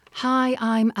Hi,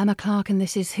 I'm Emma Clark and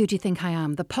this is Who Do You Think I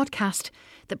Am, the podcast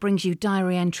that brings you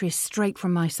diary entries straight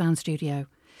from my sound studio.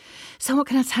 So what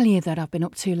can I tell you that I've been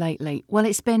up to lately? Well,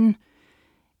 it's been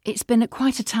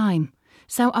quite a time.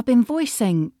 So I've been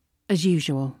voicing as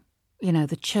usual, you know,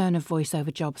 the churn of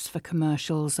voiceover jobs for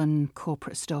commercials and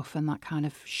corporate stuff and that kind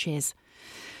of shiz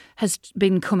has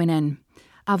been coming in.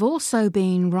 I've also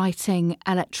been writing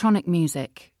electronic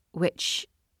music, which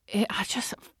I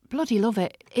just bloody love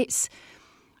it. It's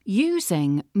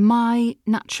using my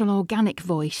natural organic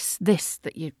voice, this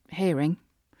that you're hearing,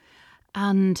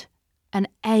 and an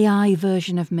AI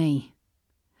version of me,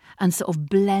 and sort of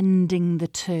blending the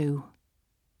two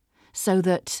so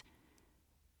that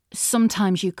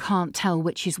sometimes you can't tell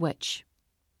which is which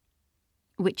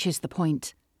is the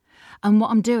point. And what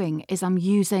I'm doing is I'm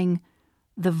using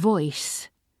the voice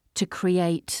to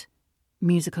create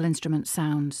musical instrument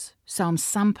sounds. So I'm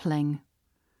sampling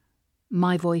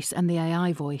my voice and the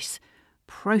AI voice,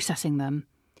 processing them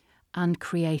and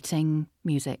creating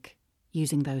music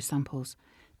using those samples.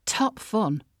 Top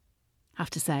fun, I have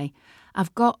to say.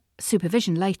 I've got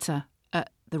supervision later at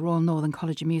the Royal Northern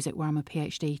College of Music where I'm a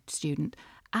PhD student.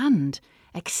 And,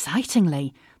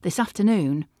 excitingly, this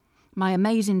afternoon, my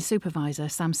amazing supervisor,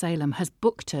 Sam Salem, has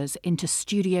booked us into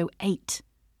Studio 8,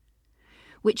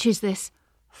 which is this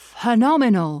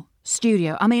phenomenal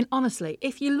studio. I mean, honestly,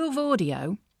 if you love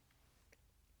audio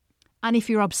and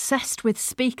if you're obsessed with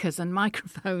speakers and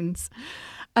microphones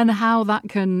and how that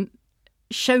can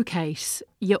showcase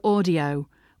your audio,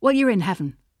 well, you're in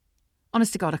heaven.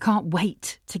 Honest to God, I can't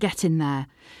wait to get in there.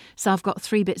 So I've got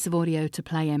 3 bits of audio to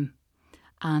play in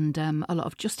and a lot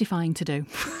of justifying to do.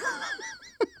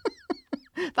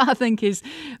 That, I think, is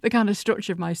the kind of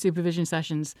structure of my supervision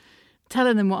sessions.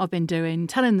 Telling them what I've been doing,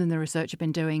 telling them the research I've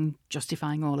been doing,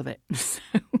 justifying all of it.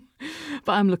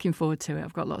 But I'm looking forward to it.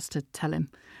 I've got lots to tell him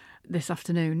this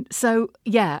afternoon. So,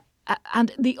 yeah,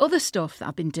 and the other stuff that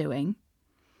I've been doing,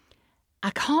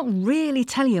 I can't really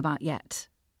tell you about yet.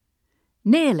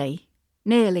 Nearly,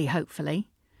 hopefully.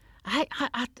 I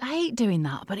hate doing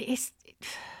that, but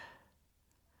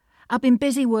I've been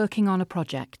busy working on a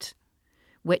project,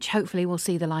 which hopefully will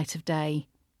see the light of day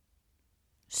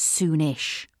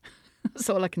soonish. That's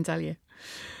all I can tell you.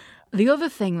 The other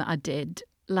thing that I did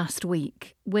last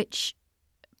week, which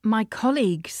my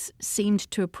colleagues seemed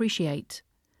to appreciate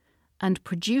and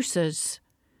producers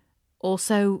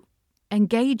also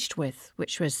engaged with,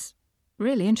 which was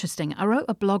really interesting. I wrote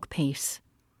a blog piece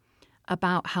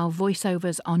about how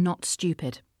voiceovers are not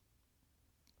stupid.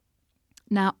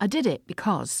 Now, I did it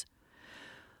because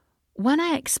when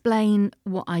I explain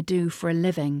what I do for a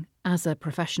living as a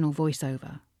professional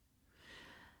voiceover,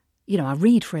 you know, I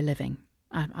read for a living.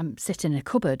 I'm sitting in a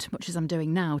cupboard, much as I'm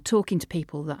doing now, talking to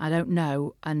people that I don't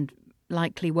know and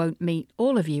likely won't meet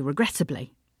all of you,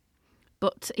 regrettably.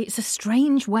 But it's a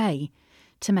strange way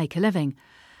to make a living.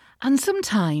 And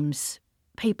sometimes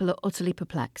people are utterly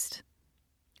perplexed.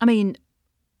 I mean,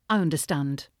 I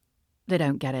understand they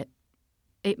don't get it.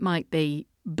 It might be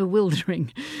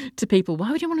bewildering to people.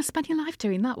 Why would you want to spend your life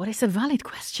doing that? Well, it's a valid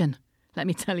question, let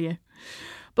me tell you.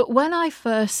 But when I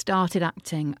first started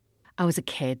acting, I was a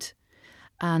kid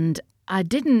and I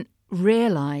didn't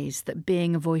realise that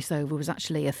being a voiceover was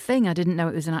actually a thing. I didn't know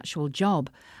it was an actual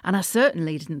job. And I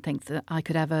certainly didn't think that I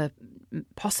could ever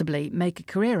possibly make a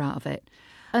career out of it.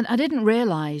 And I didn't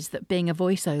realise that being a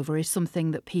voiceover is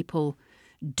something that people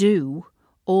do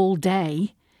all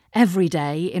day, every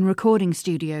day, in recording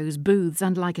studios, booths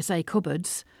and, like I say,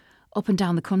 cupboards, up and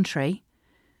down the country.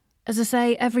 As I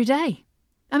say, every day.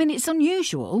 I mean, it's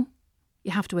unusual, you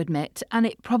have to admit, and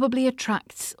it probably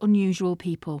attracts unusual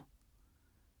people.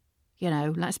 You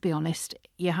know, let's be honest,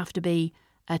 you have to be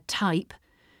a type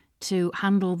to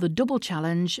handle the double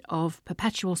challenge of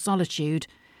perpetual solitude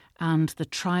and the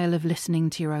trial of listening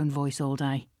to your own voice all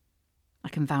day. I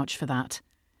can vouch for that.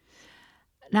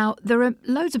 Now, there are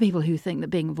loads of people who think that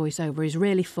being a voiceover is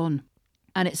really fun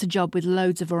and it's a job with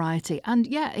loads of variety, and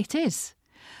yeah, it is.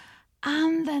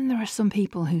 And then there are some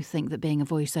people who think that being a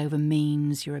voiceover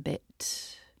means you're a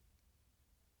bit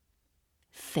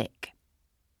thick,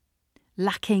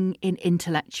 lacking in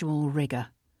intellectual rigour.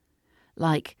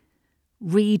 Like,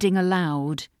 reading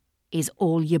aloud is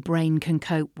all your brain can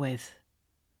cope with.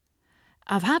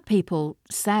 I've had people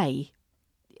say,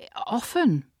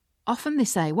 often they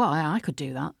say, well, I could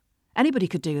do that. Anybody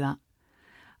could do that.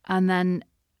 And then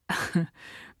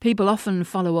people often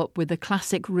follow up with the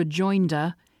classic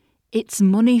rejoinder, it's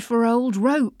money for old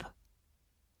rope.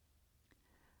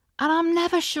 And I'm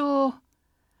never sure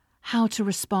how to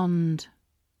respond.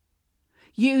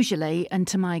 Usually, and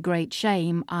to my great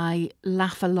shame, I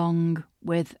laugh along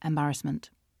with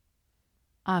embarrassment.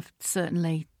 I've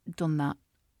certainly done that.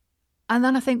 And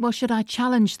then I think, well, should I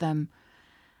challenge them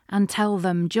and tell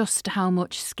them just how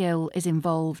much skill is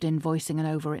involved in voicing an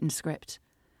overwritten script?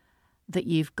 That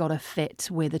you've got to fit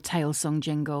with a tail song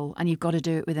jingle and you've got to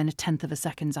do it within 1/10 of a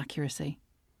second's accuracy.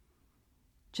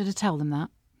 Should I tell them that?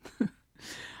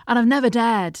 And I've never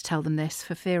dared tell them this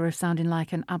for fear of sounding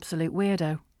like an absolute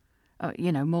weirdo.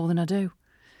 More than I do.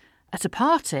 At a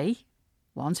party,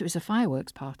 once, it was a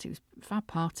fireworks party, it was a fab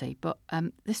party, but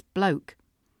this bloke,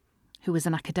 who was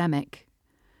an academic,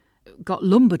 got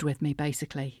lumbered with me,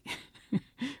 basically.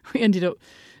 We ended up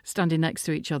standing next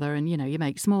to each other and, you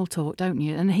make small talk, don't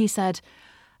you? And he said,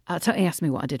 he asked me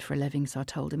what I did for a living, so I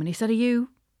told him. And he said, are you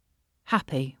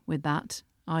happy with that,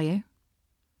 are you?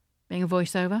 Being a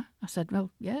voiceover? I said,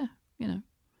 well, yeah,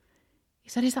 He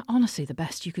said, is that honestly the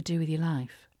best you could do with your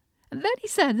life? And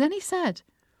then he said,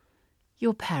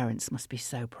 your parents must be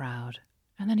so proud.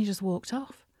 And then he just walked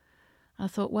off. I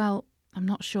thought, well, I'm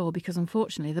not sure because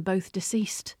unfortunately they're both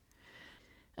deceased.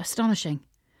 Astonishing.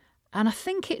 And I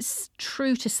think it's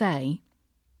true to say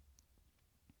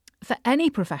for any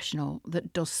professional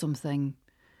that does something,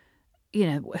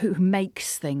 who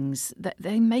makes things, that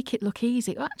they make it look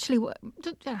easy. Well, actually, you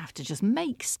don't have to just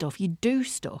make stuff. You do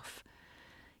stuff.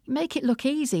 You make it look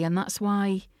easy, and that's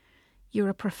why you're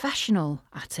a professional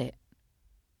at it.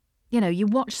 You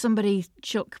watch somebody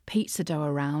chuck pizza dough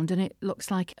around and it looks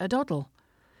like a doddle.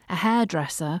 A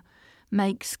hairdresser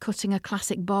makes cutting a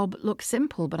classic bob look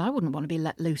simple, but I wouldn't want to be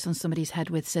let loose on somebody's head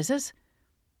with scissors.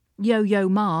 Yo-Yo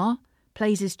Ma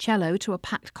plays his cello to a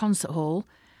packed concert hall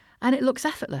and it looks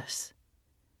effortless.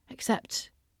 Except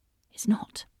it's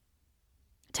not.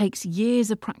 It takes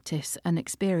years of practice and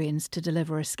experience to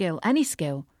deliver a skill, any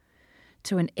skill,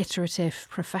 to an iterative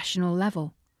professional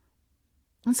level.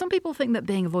 And some people think that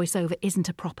being a voiceover isn't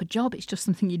a proper job, it's just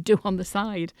something you do on the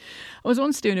side. I was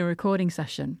once doing a recording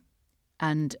session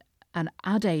and an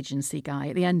ad agency guy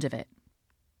at the end of it,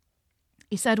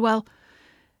 he said, well,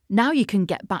 now you can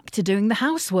get back to doing the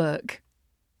housework.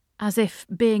 As if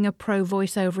being a pro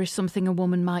voiceover is something a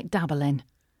woman might dabble in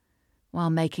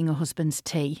while making her husband's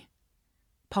tea,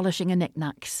 polishing her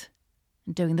knickknacks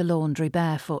and doing the laundry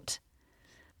barefoot.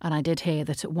 And I did hear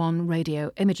that at one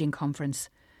radio imaging conference,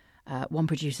 one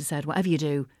producer said, whatever you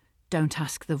do, don't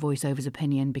ask the voiceover's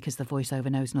opinion because the voiceover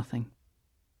knows nothing.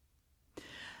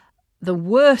 The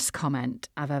worst comment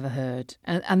I've ever heard,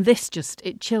 and this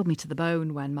it chilled me to the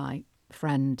bone when my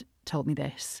friend told me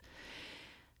this.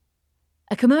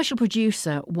 A commercial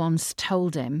producer once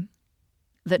told him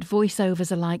that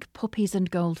voiceovers are like puppies and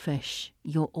goldfish.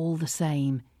 You're all the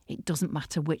same. It doesn't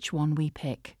matter which one we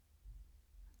pick.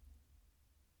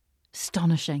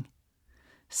 Astonishing.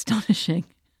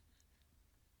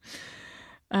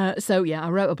 I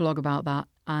wrote a blog about that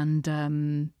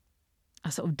and I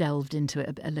sort of delved into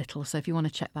it a little. So if you want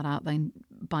to check that out, then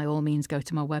by all means go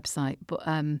to my website. But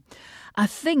I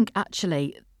think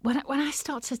actually when I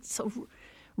start to sort of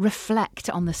reflect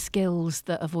on the skills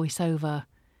that a voiceover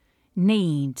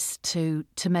needs to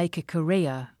make a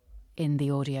career in the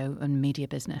audio and media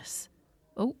business.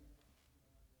 Oh,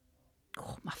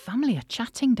 my family are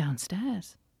chatting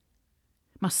downstairs.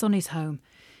 My son is home.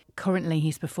 Currently,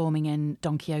 he's performing in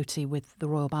Don Quixote with the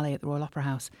Royal Ballet at the Royal Opera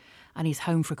House, and he's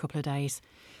home for a couple of days,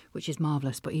 which is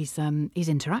marvellous. But he's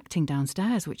interacting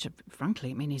downstairs, which,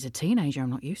 frankly, he's a teenager. I'm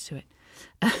not used to it.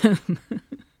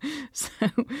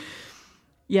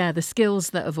 The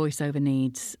skills that a voiceover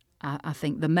needs, I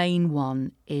think the main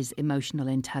one is emotional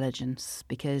intelligence,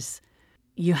 because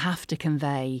you have to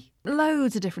convey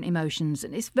loads of different emotions,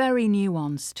 and it's very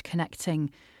nuanced, connecting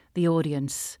the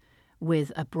audience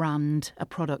with a brand, a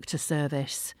product, a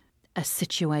service, a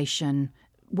situation.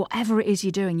 Whatever it is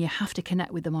you're doing, you have to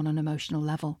connect with them on an emotional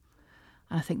level.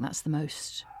 And I think that's the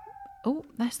most... Oh,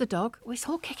 there's the dog. Oh, it's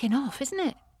all kicking off, isn't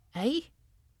it? Eh?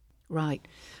 Right.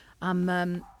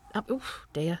 Oh,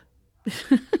 dear.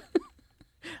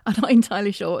 I'm not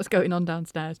entirely sure what's going on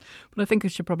downstairs, but I think I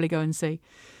should probably go and see.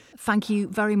 Thank you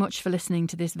very much for listening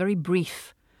to this very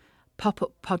brief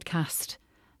pop-up podcast,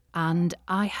 and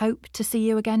I hope to see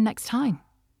you again next time.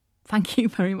 Thank you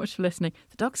very much for listening.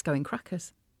 The dog's going crackers.